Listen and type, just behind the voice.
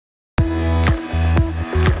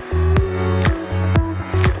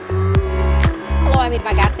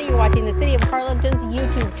watching the City of Harlington's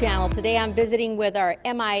YouTube channel. Today I'm visiting with our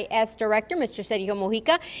MIS director, Mr. Sergio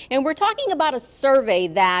Mojica, and we're talking about a survey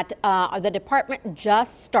that the department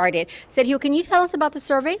just started. Sergio, can you tell us about the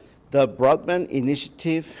survey? The Broadband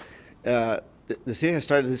Initiative, the city has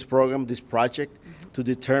started this program, this project, to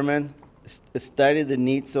determine, study the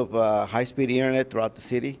needs of high-speed internet throughout the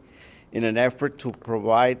city in an effort to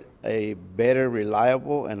provide a better,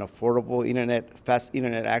 reliable, and affordable internet, fast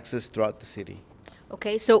internet access throughout the city.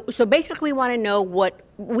 Okay, so basically we want to know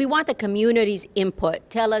we want the community's input.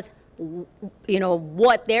 Tell us,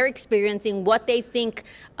 what they're experiencing, what they think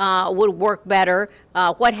would work better,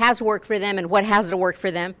 what has worked for them and what hasn't worked for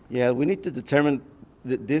them. Yeah, we need to determine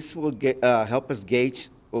that this will help us gauge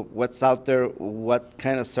what's out there, what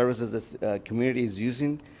kind of services this community is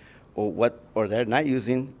using, or they're not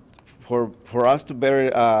using, for us to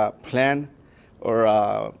better plan or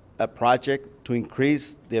a project to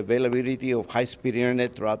increase the availability of high-speed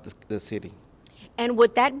internet throughout the city. And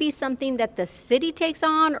would that be something that the city takes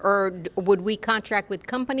on, or would we contract with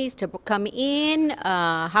companies to come in?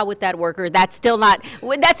 How would that work? Or that still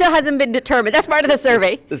hasn't been determined? That's part of the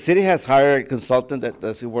survey. The city has hired a consultant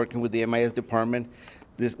that's working with the MIS department.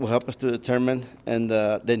 This will help us to determine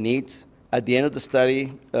the needs. At the end of the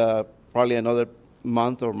study, probably another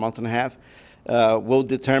month or month and a half, we'll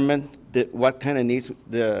determine what kind of needs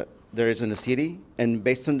there is in the city, and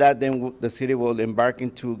based on that, then the city will embark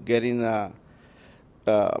into getting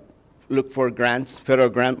look for grants, federal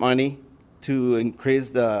grant money, to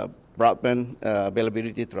increase the broadband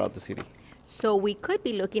availability throughout the city. So we could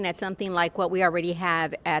be looking at something like what we already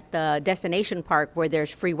have at the destination park, where there's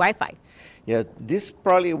free Wi-Fi. Yeah, this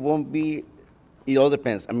probably won't be. It all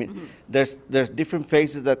depends. I mean, there's different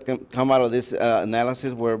phases that can come out of this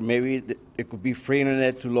analysis, where maybe it could be free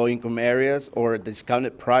internet to low-income areas, or a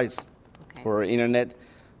discounted price for internet,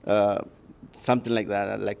 something like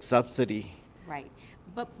that, like subsidy. Right,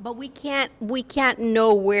 but we can't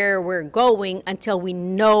know where we're going until we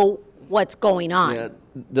know what's going on. Yeah,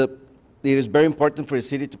 it is very important for the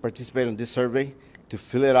city to participate in this survey, to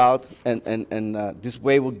fill it out, and this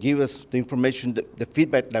way will give us the information, the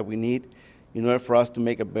feedback that we need, in order for us to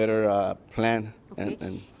make a better plan.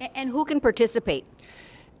 Okay. And who can participate?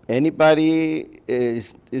 Anybody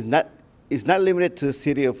is not limited to the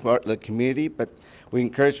city of the community, but we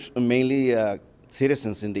encourage mainly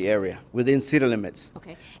citizens in the area within city limits.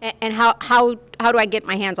 Okay. And how do I get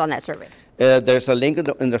my hands on that survey? There's a link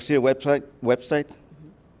in the city website.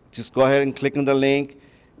 Just go ahead and click on the link.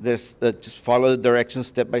 There's just follow the directions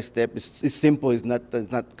step by step. It's simple. It's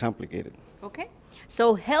not complicated. Okay.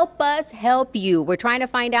 So help us help you. We're trying to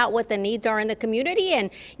find out what the needs are in the community, and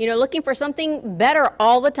looking for something better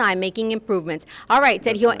all the time, making improvements. All right,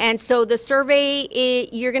 Sergio. And so the survey,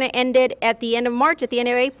 you're going to end it at the end of March, at the end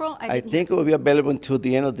of April? I think it will be available until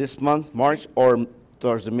the end of this month, March, or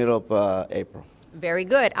towards the middle of April. Very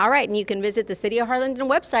good. All right, and you can visit the City of Harlingen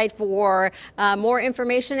website for more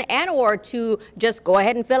information or to just go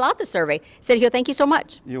ahead and fill out the survey. Sergio, thank you so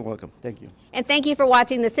much. You're welcome. Thank you. And thank you for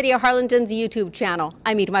watching the City of Harlington's YouTube channel.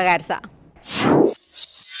 I'm Irma Garza.